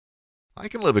I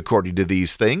can live according to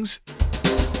these things.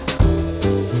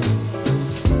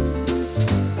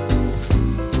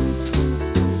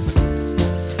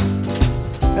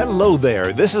 Hello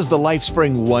there. This is the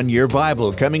LifeSpring One-Year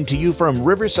Bible coming to you from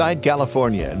Riverside,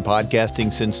 California, and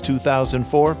podcasting since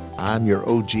 2004. I'm your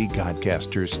OG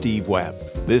Godcaster, Steve Webb.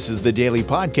 This is the daily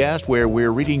podcast where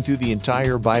we're reading through the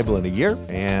entire Bible in a year,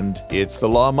 and it's the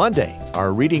Law Monday.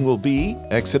 Our reading will be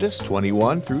Exodus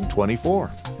 21 through 24.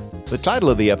 The title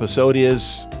of the episode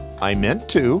is I Meant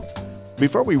To.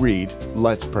 Before we read,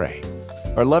 let's pray.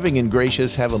 Our loving and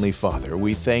gracious Heavenly Father,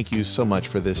 we thank you so much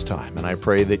for this time, and I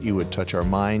pray that you would touch our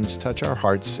minds, touch our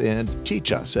hearts, and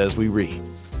teach us as we read.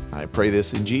 I pray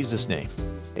this in Jesus' name.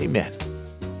 Amen.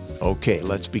 Okay,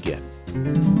 let's begin.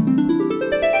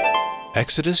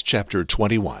 Exodus chapter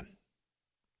 21.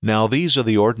 Now these are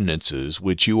the ordinances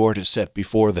which you are to set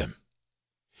before them.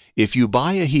 If you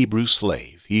buy a Hebrew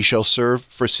slave, he shall serve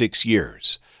for 6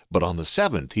 years, but on the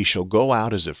 7th he shall go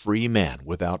out as a free man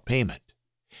without payment.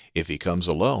 If he comes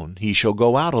alone, he shall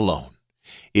go out alone.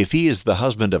 If he is the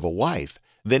husband of a wife,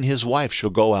 then his wife shall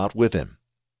go out with him.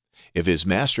 If his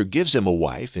master gives him a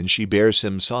wife, and she bears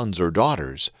him sons or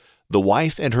daughters, the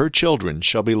wife and her children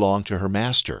shall belong to her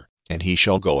master, and he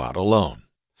shall go out alone.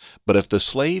 But if the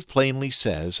slave plainly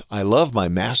says, I love my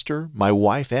master, my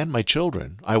wife, and my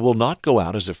children, I will not go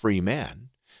out as a free man,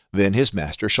 then his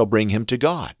master shall bring him to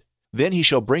God. Then he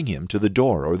shall bring him to the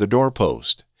door or the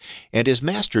doorpost, and his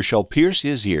master shall pierce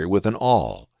his ear with an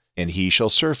awl, and he shall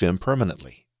serve him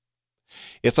permanently.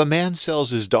 If a man sells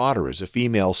his daughter as a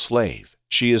female slave,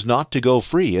 she is not to go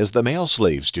free as the male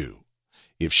slaves do.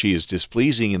 If she is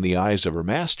displeasing in the eyes of her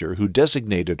master, who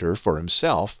designated her for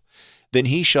himself, then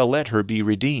he shall let her be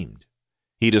redeemed.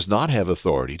 He does not have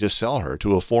authority to sell her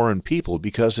to a foreign people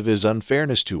because of his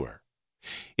unfairness to her.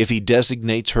 If he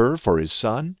designates her for his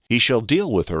son, he shall deal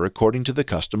with her according to the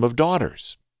custom of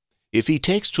daughters. If he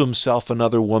takes to himself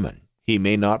another woman, he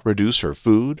may not reduce her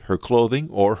food, her clothing,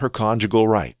 or her conjugal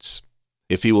rights.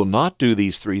 If he will not do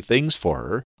these 3 things for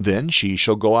her, then she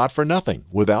shall go out for nothing,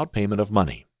 without payment of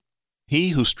money. He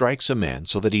who strikes a man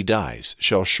so that he dies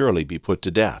shall surely be put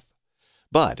to death.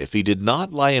 But if he did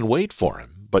not lie in wait for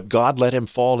him, but God let him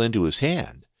fall into his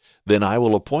hand, then I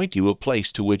will appoint you a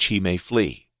place to which he may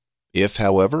flee. If,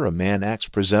 however, a man acts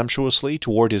presumptuously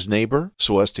toward his neighbor,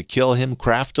 so as to kill him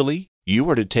craftily, you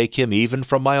are to take him even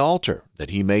from my altar,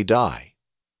 that he may die.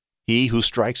 He who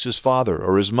strikes his father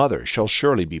or his mother shall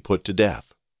surely be put to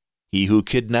death. He who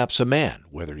kidnaps a man,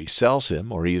 whether he sells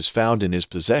him or he is found in his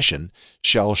possession,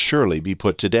 shall surely be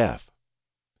put to death.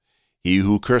 He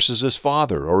who curses his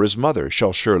father or his mother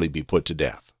shall surely be put to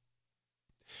death.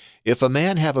 If a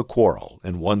man have a quarrel,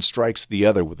 and one strikes the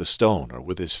other with a stone or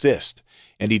with his fist,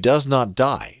 and he does not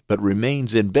die, but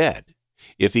remains in bed,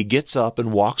 if he gets up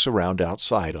and walks around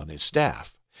outside on his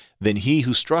staff, then he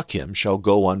who struck him shall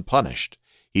go unpunished.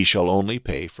 He shall only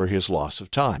pay for his loss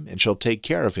of time, and shall take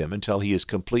care of him until he is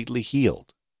completely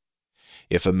healed.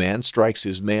 If a man strikes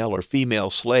his male or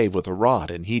female slave with a rod,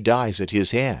 and he dies at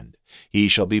his hand, he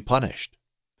shall be punished.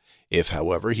 If,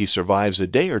 however, he survives a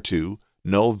day or 2,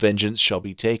 no vengeance shall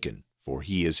be taken, for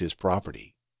he is his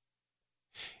property.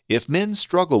 If men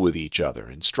struggle with each other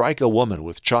and strike a woman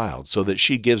with child so that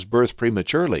she gives birth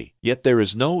prematurely, yet there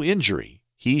is no injury,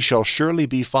 he shall surely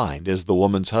be fined as the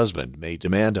woman's husband may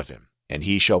demand of him, and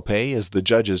he shall pay as the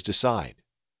judges decide.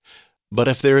 But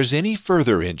if there is any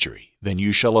further injury, then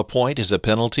you shall appoint as a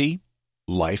penalty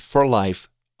life for life,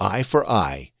 eye for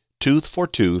eye, tooth for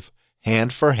tooth,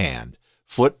 hand for hand,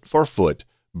 foot for foot,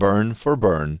 burn for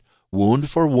burn, wound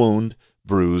for wound,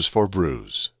 bruise for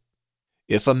bruise.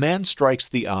 If a man strikes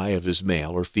the eye of his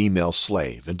male or female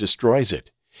slave and destroys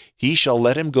it, he shall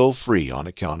let him go free on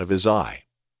account of his eye.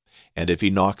 And if he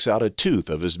knocks out a tooth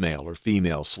of his male or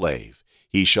female slave,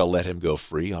 he shall let him go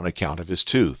free on account of his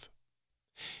tooth.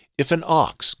 If an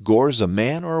ox gores a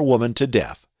man or a woman to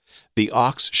death, the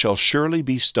ox shall surely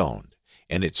be stoned,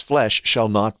 and its flesh shall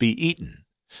not be eaten,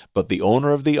 but the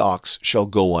owner of the ox shall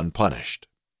go unpunished.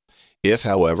 If,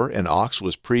 however, an ox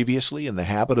was previously in the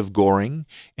habit of goring,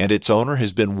 and its owner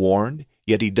has been warned,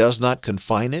 yet he does not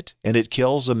confine it, and it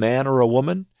kills a man or a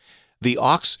woman, the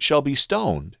ox shall be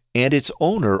stoned, and its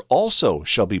owner also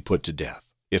shall be put to death.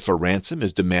 If a ransom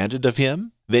is demanded of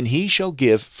him, then he shall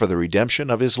give for the redemption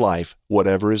of his life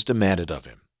whatever is demanded of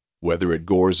him. Whether it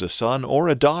gores a son or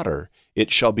a daughter,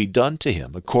 it shall be done to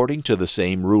him according to the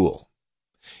same rule.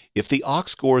 If the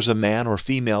ox gores a man or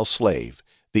female slave,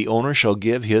 the owner shall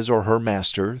give his or her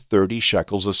master 30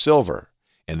 shekels of silver,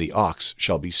 and the ox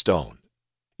shall be stoned.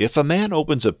 If a man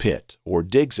opens a pit or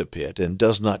digs a pit and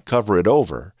does not cover it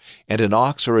over, and an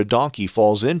ox or a donkey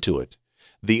falls into it,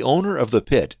 the owner of the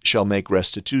pit shall make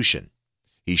restitution.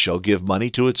 He shall give money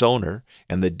to its owner,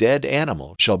 and the dead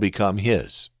animal shall become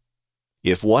his.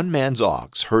 If one man's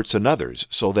ox hurts another's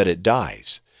so that it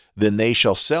dies, then they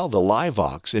shall sell the live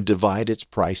ox and divide its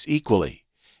price equally,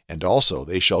 and also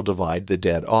they shall divide the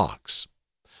dead ox.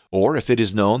 Or if it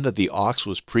is known that the ox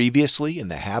was previously in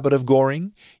the habit of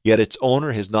goring, yet its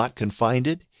owner has not confined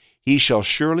it, he shall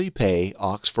surely pay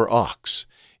ox for ox,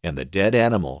 and the dead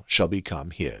animal shall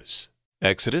become his.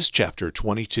 Exodus chapter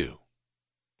 22.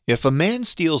 If a man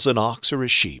steals an ox or a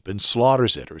sheep and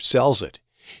slaughters it or sells it,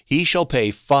 he shall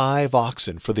pay 5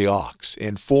 oxen for the ox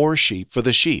and 4 sheep for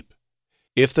the sheep.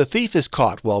 If the thief is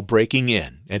caught while breaking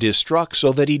in and is struck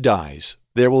so that he dies,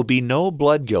 there will be no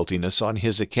blood guiltiness on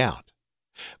his account.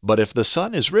 But if the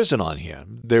sun is risen on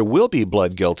him, there will be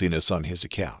blood guiltiness on his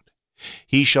account.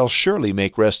 He shall surely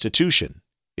make restitution.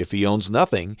 If he owns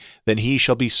nothing, then he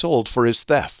shall be sold for his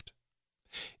theft.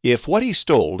 If what he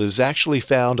stole is actually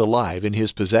found alive in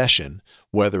his possession,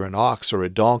 whether an ox or a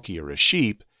donkey or a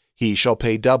sheep, he shall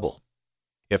pay double.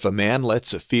 If a man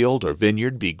lets a field or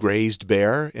vineyard be grazed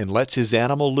bare and lets his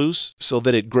animal loose so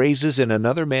that it grazes in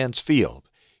another man's field,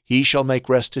 he shall make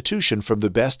restitution from the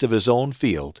best of his own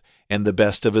field and the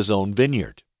best of his own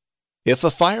vineyard. If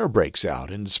a fire breaks out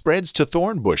and spreads to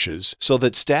thorn bushes so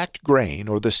that stacked grain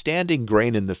or the standing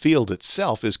grain in the field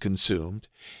itself is consumed,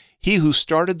 he who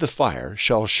started the fire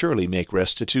shall surely make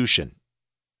restitution.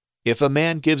 If a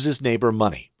man gives his neighbor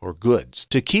money or goods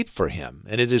to keep for him,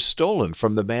 and it is stolen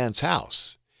from the man's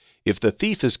house, if the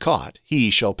thief is caught,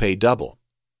 he shall pay double.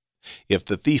 If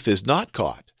the thief is not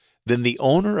caught, then the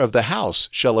owner of the house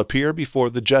shall appear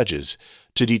before the judges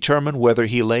to determine whether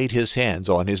he laid his hands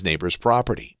on his neighbor's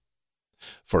property.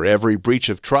 For every breach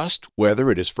of trust, whether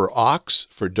it is for ox,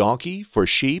 for donkey, for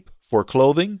sheep, for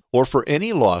clothing, or for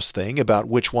any lost thing about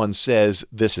which one says,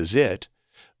 "This is it,"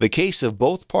 the case of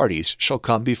both parties shall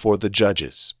come before the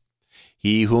judges.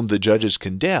 He whom the judges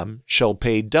condemn shall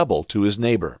pay double to his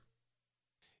neighbor.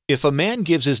 If a man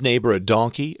gives his neighbor a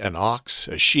donkey, an ox,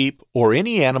 a sheep, or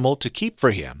any animal to keep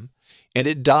for him, and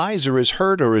it dies or is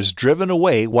hurt or is driven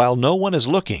away while no one is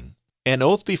looking, an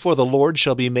oath before the Lord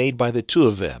shall be made by the two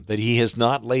of them that he has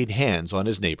not laid hands on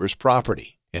his neighbor's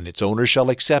property, and its owner shall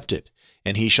accept it,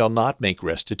 and he shall not make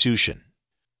restitution.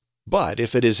 But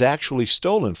if it is actually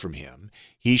stolen from him,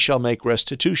 he shall make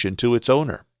restitution to its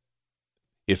owner.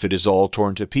 If it is all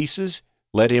torn to pieces,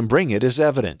 let him bring it as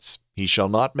evidence. He shall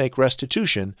not make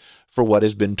restitution for what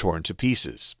has been torn to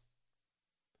pieces.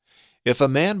 If a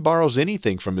man borrows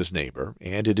anything from his neighbor,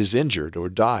 and it is injured or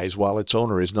dies while its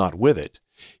owner is not with it,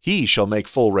 he shall make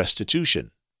full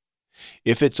restitution.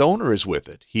 If its owner is with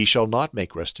it, he shall not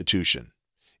make restitution.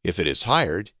 If it is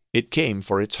hired, it came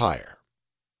for its hire.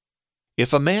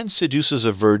 If a man seduces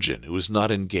a virgin who is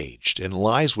not engaged and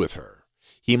lies with her,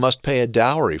 he must pay a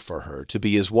dowry for her to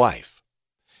be his wife.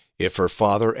 If her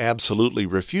father absolutely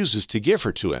refuses to give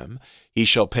her to him, he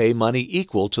shall pay money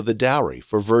equal to the dowry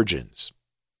for virgins.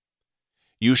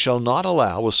 You shall not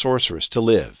allow a sorceress to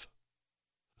live.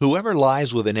 Whoever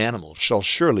lies with an animal shall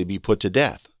surely be put to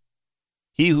death.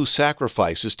 He who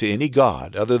sacrifices to any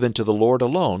god other than to the Lord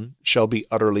alone shall be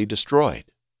utterly destroyed.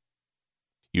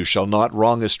 You shall not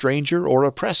wrong a stranger or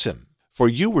oppress him, for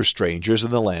you were strangers in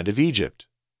the land of Egypt.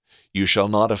 You shall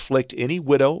not afflict any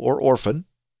widow or orphan.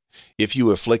 If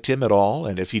you afflict him at all,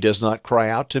 and if he does not cry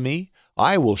out to me,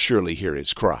 I will surely hear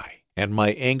his cry, and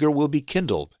my anger will be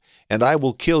kindled, and I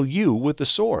will kill you with the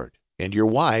sword, and your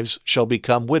wives shall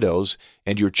become widows,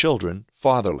 and your children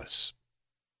fatherless.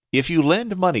 If you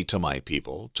lend money to my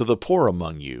people, to the poor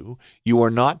among you, you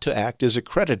are not to act as a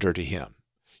creditor to him.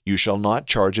 You shall not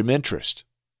charge him interest.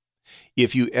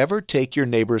 If you ever take your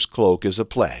neighbor's cloak as a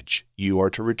pledge, you are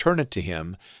to return it to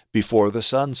him before the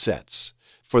sun sets,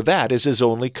 for that is his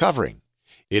only covering.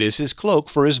 It is his cloak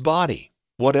for his body.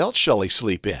 What else shall he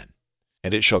sleep in?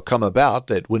 And it shall come about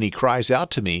that when he cries out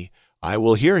to me, I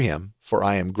will hear him, for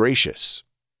I am gracious.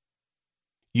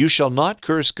 You shall not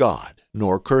curse God,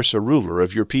 nor curse a ruler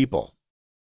of your people.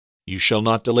 You shall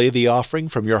not delay the offering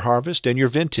from your harvest and your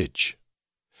vintage.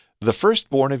 The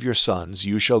firstborn of your sons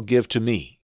you shall give to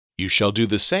me. You shall do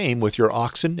the same with your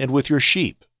oxen and with your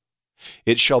sheep.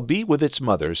 It shall be with its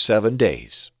mother 7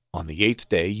 days. On the 8th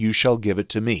day you shall give it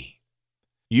to me.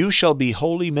 You shall be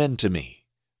holy men to me.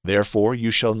 Therefore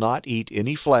you shall not eat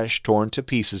any flesh torn to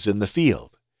pieces in the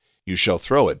field. You shall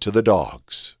throw it to the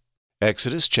dogs.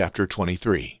 Exodus chapter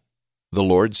 23. The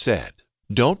Lord said,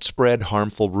 Don't spread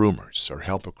harmful rumors or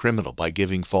help a criminal by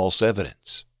giving false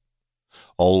evidence.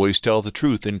 Always tell the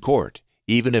truth in court,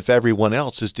 even if everyone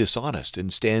else is dishonest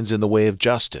and stands in the way of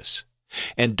justice.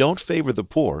 And don't favor the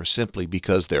poor simply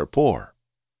because they're poor.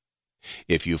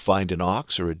 If you find an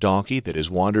ox or a donkey that has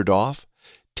wandered off,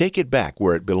 take it back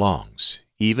where it belongs,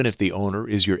 even if the owner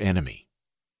is your enemy.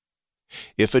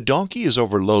 If a donkey is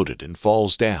overloaded and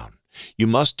falls down, you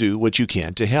must do what you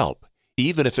can to help,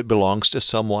 even if it belongs to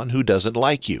someone who doesn't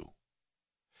like you.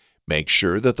 Make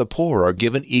sure that the poor are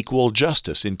given equal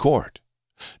justice in court.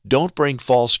 Don't bring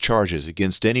false charges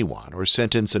against anyone or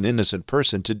sentence an innocent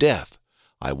person to death.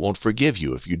 I won't forgive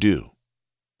you if you do.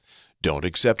 Don't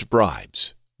accept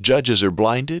bribes. Judges are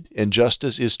blinded and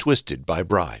justice is twisted by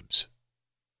bribes.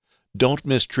 Don't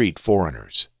mistreat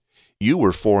foreigners. You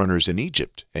were foreigners in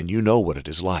Egypt, and you know what it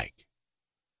is like.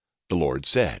 The Lord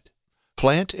said,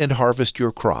 "Plant and harvest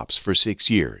your crops for 6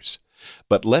 years,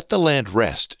 but let the land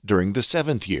rest during the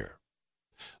 7th year.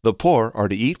 The poor are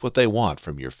to eat what they want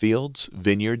from your fields,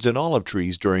 vineyards, and olive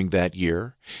trees during that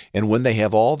year, and when they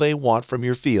have all they want from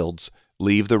your fields,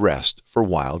 leave the rest for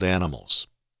wild animals.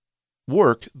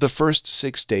 Work the first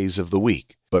 6 days of the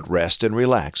week, but rest and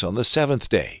relax on the 7th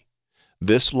day.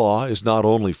 This law is not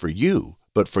only for you,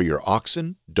 but for your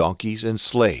oxen, donkeys, and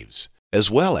slaves,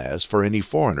 as well as for any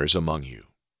foreigners among you.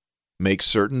 Make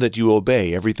certain that you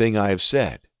obey everything I have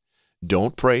said.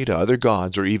 Don't pray to other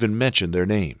gods or even mention their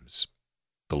names."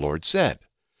 The Lord said,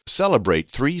 "Celebrate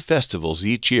 3 festivals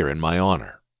each year in my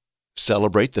honor.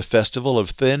 Celebrate the festival of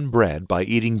thin bread by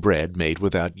eating bread made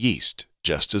without yeast,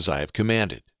 just as I have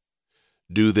commanded.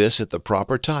 Do this at the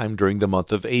proper time during the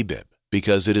month of Abib,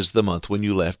 because it is the month when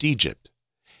you left Egypt,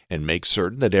 and make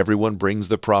certain that everyone brings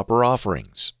the proper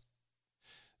offerings.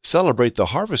 Celebrate the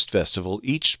harvest festival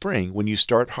each spring when you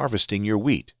start harvesting your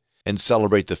wheat, and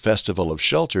celebrate the festival of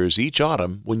shelters each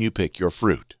autumn when you pick your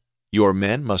fruit. Your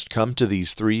men must come to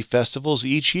these 3 festivals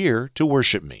each year to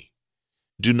worship me.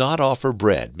 Do not offer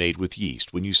bread made with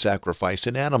yeast when you sacrifice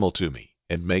an animal to me,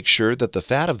 and make sure that the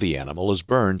fat of the animal is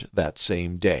burned that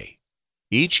same day.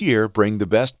 Each year bring the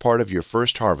best part of your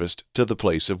first harvest to the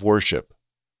place of worship.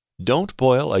 Don't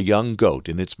boil a young goat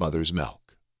in its mother's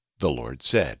milk." The Lord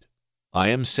said, "I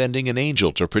am sending an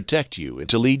angel to protect you and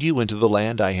to lead you into the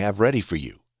land I have ready for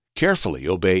you. Carefully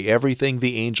obey everything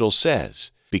the angel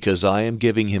says, because I am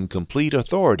giving him complete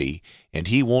authority, and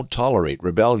he won't tolerate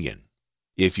rebellion.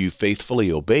 If you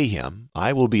faithfully obey him,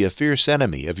 I will be a fierce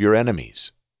enemy of your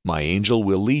enemies. My angel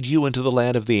will lead you into the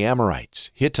land of the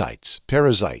Amorites, Hittites,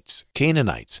 Perizzites,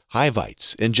 Canaanites,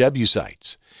 Hivites, and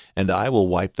Jebusites, and I will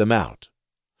wipe them out.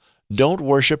 Don't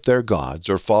worship their gods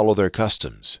or follow their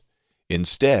customs.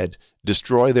 Instead,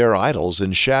 destroy their idols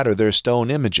and shatter their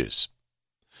stone images.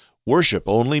 Worship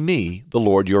only me, the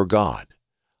Lord your God.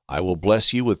 I will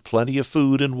bless you with plenty of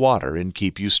food and water and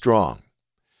keep you strong.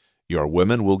 Your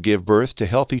women will give birth to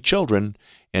healthy children,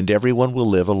 and everyone will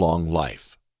live a long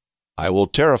life. I will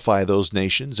terrify those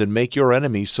nations and make your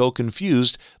enemies so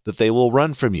confused that they will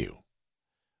run from you.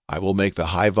 I will make the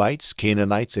Hivites,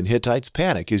 Canaanites, and Hittites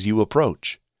panic as you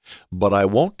approach. But I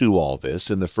won't do all this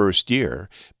in the first year,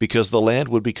 because the land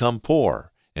would become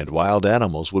poor, and wild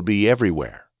animals would be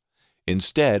everywhere.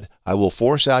 Instead, I will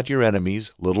force out your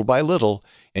enemies little by little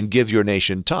and give your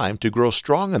nation time to grow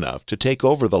strong enough to take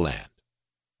over the land.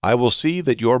 I will see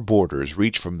that your borders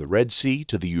reach from the Red Sea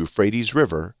to the Euphrates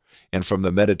River, and from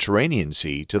the Mediterranean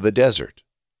Sea to the desert.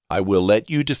 I will let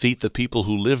you defeat the people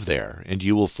who live there, and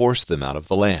you will force them out of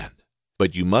the land.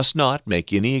 But you must not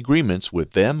make any agreements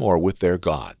with them or with their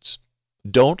gods.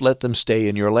 Don't let them stay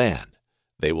in your land.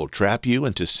 They will trap you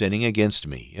into sinning against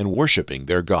me and worshiping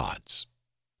their gods."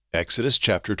 Exodus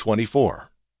chapter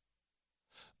 24.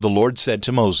 The Lord said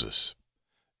to Moses,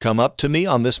 "Come up to me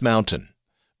on this mountain.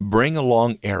 Bring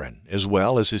along Aaron, as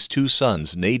well as his 2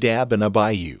 sons Nadab and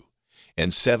Abihu,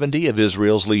 and 70 of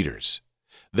Israel's leaders.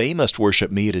 They must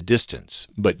worship me at a distance,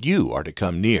 but you are to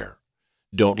come near.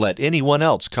 Don't let anyone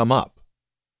else come up."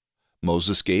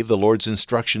 Moses gave the Lord's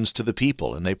instructions to the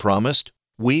people, and they promised,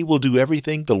 "We will do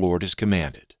everything the Lord has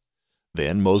commanded."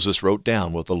 Then Moses wrote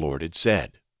down what the Lord had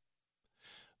said.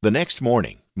 The next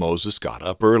morning, Moses got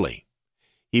up early.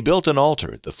 He built an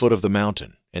altar at the foot of the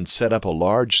mountain and set up a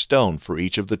large stone for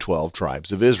each of the 12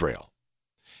 tribes of Israel.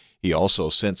 He also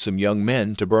sent some young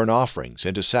men to burn offerings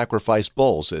and to sacrifice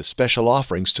bulls as special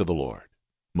offerings to the Lord.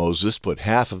 Moses put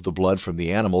half of the blood from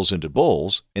the animals into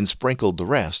bowls and sprinkled the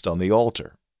rest on the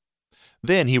altar.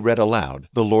 Then he read aloud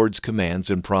the Lord's commands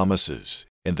and promises,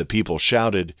 and the people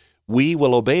shouted, "We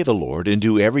will obey the Lord and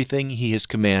do everything he has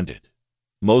commanded."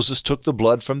 Moses took the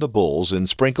blood from the bulls and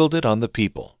sprinkled it on the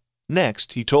people.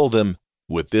 Next, he told them,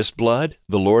 "With this blood,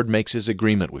 the Lord makes his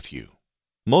agreement with you."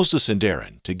 Moses and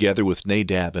Aaron, together with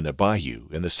Nadab and Abihu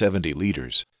and the 70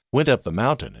 leaders, went up the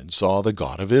mountain and saw the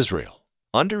God of Israel.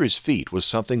 Under his feet was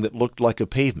something that looked like a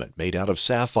pavement made out of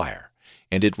sapphire,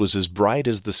 and it was as bright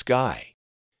as the sky.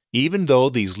 Even though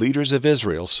these leaders of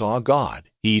Israel saw God,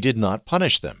 He did not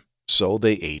punish them, so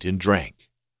they ate and drank.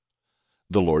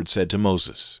 The Lord said to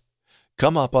Moses,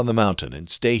 "Come up on the mountain and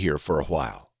stay here for a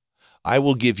while. I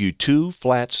will give you 2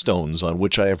 flat stones on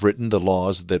which I have written the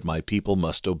laws that my people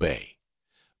must obey."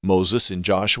 Moses and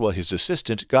Joshua, his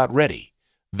assistant, got ready.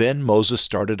 Then Moses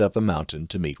started up the mountain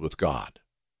to meet with God.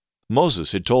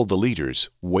 Moses had told the leaders,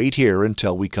 "Wait here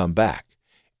until we come back.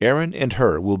 Aaron and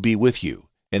Hur will be with you,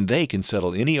 and they can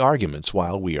settle any arguments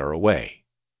while we are away."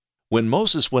 When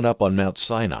Moses went up on Mount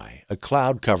Sinai, a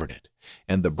cloud covered it,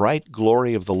 and the bright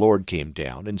glory of the Lord came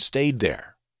down and stayed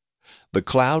there. The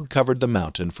cloud covered the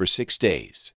mountain for 6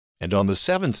 days, and on the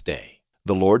 7th day,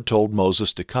 the Lord told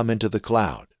Moses to come into the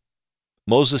cloud.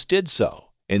 Moses did so,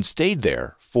 and stayed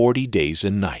there 40 days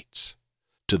and nights.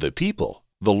 To the people,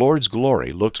 the Lord's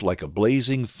glory looked like a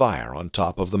blazing fire on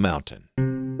top of the mountain.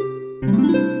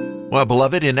 Well,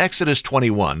 beloved, in Exodus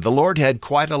 21, the Lord had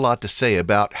quite a lot to say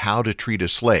about how to treat a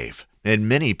slave. And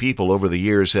many people over the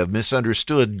years have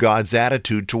misunderstood God's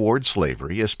attitude toward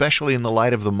slavery, especially in the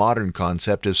light of the modern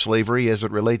concept of slavery as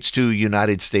it relates to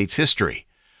United States history.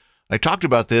 I talked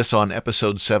about this on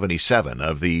episode 77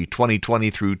 of the 2020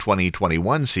 through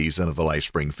 2021 season of the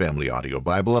LifeSpring Family Audio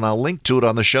Bible, and I'll link to it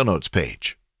on the show notes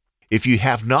page. If you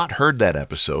have not heard that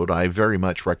episode, I very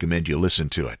much recommend you listen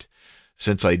to it.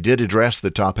 Since I did address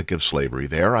the topic of slavery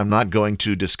there, I'm not going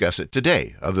to discuss it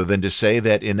today, other than to say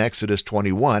that in Exodus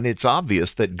 21, it's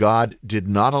obvious that God did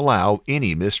not allow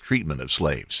any mistreatment of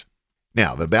slaves.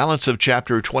 Now, the balance of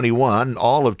chapter 21,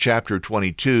 all of chapter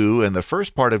 22, and the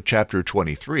first part of chapter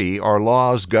 23 are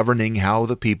laws governing how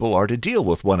the people are to deal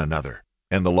with one another.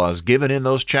 And the laws given in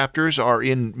those chapters are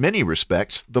in many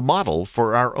respects the model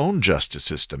for our own justice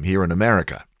system here in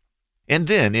America. And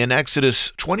then in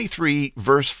Exodus 23,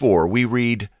 verse 4, we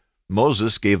read,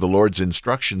 "Moses gave the Lord's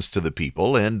instructions to the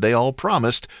people, and they all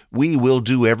promised, 'We will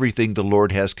do everything the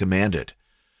Lord has commanded.'"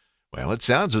 Well, it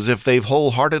sounds as if they've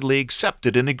wholeheartedly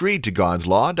accepted and agreed to God's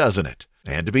law, doesn't it?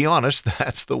 And to be honest,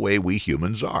 that's the way we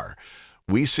humans are.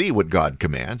 We see what God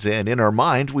commands, and in our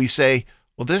mind we say,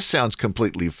 "Well, this sounds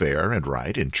completely fair and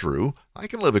right and true. I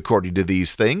can live according to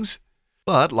these things."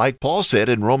 But like Paul said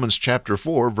in Romans chapter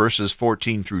 4, verses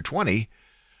 14 through 20,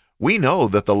 "We know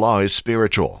that the law is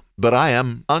spiritual, but I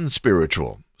am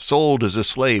unspiritual, sold as a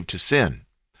slave to sin.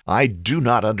 I do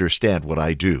not understand what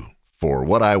I do. For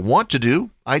what I want to do,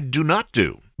 I do not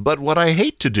do, but what I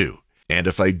hate to do. And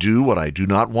if I do what I do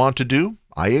not want to do,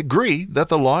 I agree that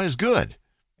the law is good.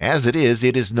 As it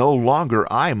is no longer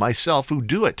I myself who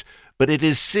do it, but it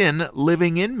is sin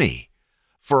living in me.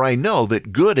 For I know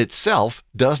that good itself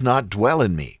does not dwell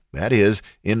in me, that is,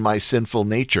 in my sinful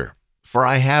nature. For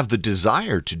I have the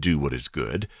desire to do what is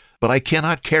good, but I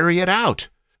cannot carry it out.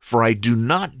 For I do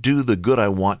not do the good I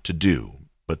want to do,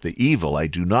 but the evil I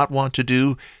do not want to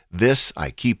do, this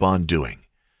I keep on doing.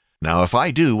 Now if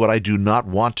I do what I do not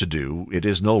want to do, it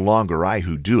is no longer I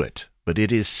who do it, but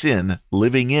it is sin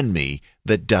living in me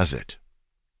that does it."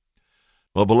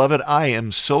 Well, beloved, I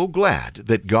am so glad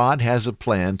that God has a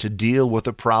plan to deal with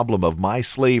the problem of my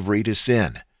slavery to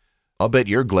sin. I'll bet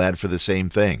you're glad for the same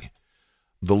thing.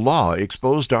 The law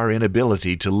exposed our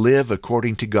inability to live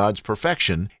according to God's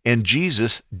perfection, and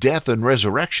Jesus' death and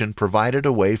resurrection provided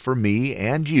a way for me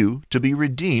and you to be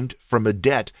redeemed from a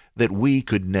debt that we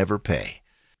could never pay.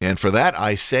 And for that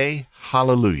I say,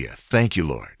 hallelujah. Thank you,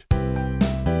 Lord.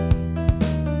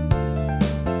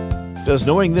 Does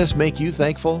knowing this make you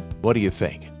thankful? What do you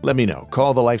think? Let me know.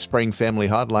 Call the LifeSpring Family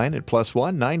Hotline at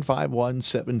 +1 951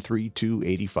 732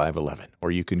 8511.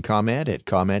 Or you can comment at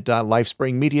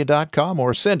comment.lifespringmedia.com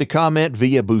or send a comment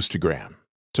via Boostagram.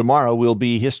 Tomorrow will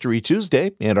be History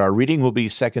Tuesday, and our reading will be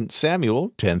 2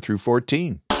 Samuel 10 through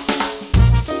 14.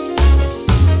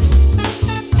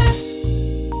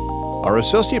 Our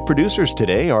associate producers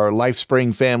today are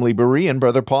LifeSpring Family Berean,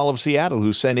 Brother Paul of Seattle,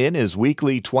 who sent in his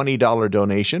weekly $20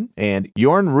 donation, and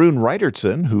Jorn Rune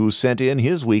Reidertson, who sent in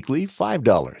his weekly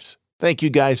 $5. Thank you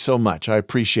guys so much. I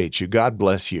appreciate you. God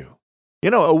bless you.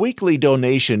 You know, a weekly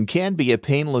donation can be a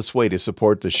painless way to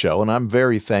support the show, and I'm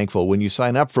very thankful when you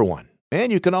sign up for one.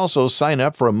 And you can also sign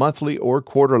up for a monthly or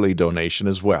quarterly donation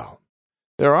as well.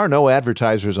 There are no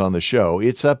advertisers on the show.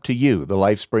 It's up to you, the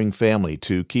LifeSpring family,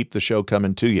 to keep the show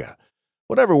coming to you.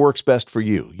 Whatever works best for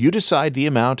you. You decide the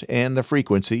amount and the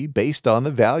frequency based on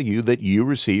the value that you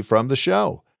receive from the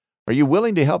show. Are you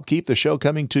willing to help keep the show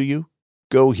coming to you?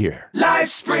 Go here.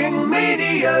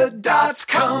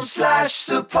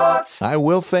 LifespringMedia.com/support. I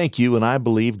will thank you, and I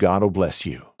believe God will bless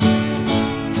you.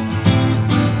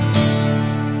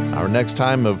 Our next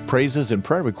time of praises and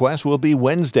prayer requests will be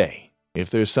Wednesday. If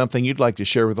there's something you'd like to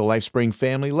share with the LifeSpring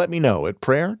family, let me know at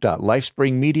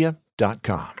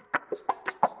prayer.lifespringmedia.com.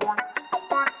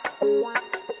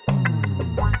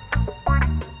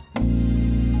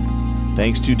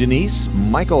 Thanks to Denise,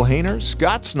 Michael Hayner,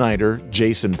 Scott Snyder,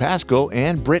 Jason Pasco,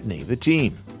 and Brittany, the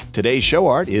team. Today's show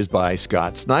art is by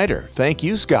Scott Snyder. Thank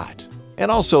you, Scott.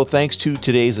 And also thanks to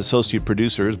today's associate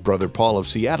producers, Brother Paul of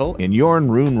Seattle and Jorn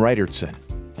Rune Reidertsen.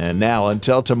 And now,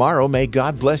 until tomorrow, may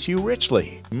God bless you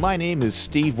richly. My name is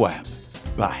Steve Webb.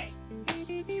 Bye.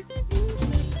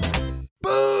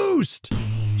 Boost!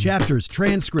 Chapters,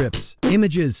 transcripts,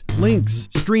 images, links,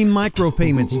 stream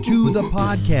micropayments to the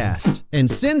podcast, and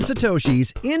send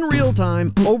Satoshis in real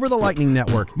time over the Lightning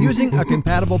Network using a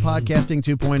compatible Podcasting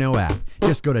 2.0 app.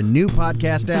 Just go to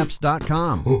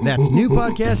newpodcastapps.com. That's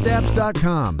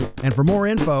newpodcastapps.com. And for more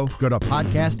info, go to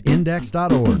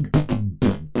podcastindex.org.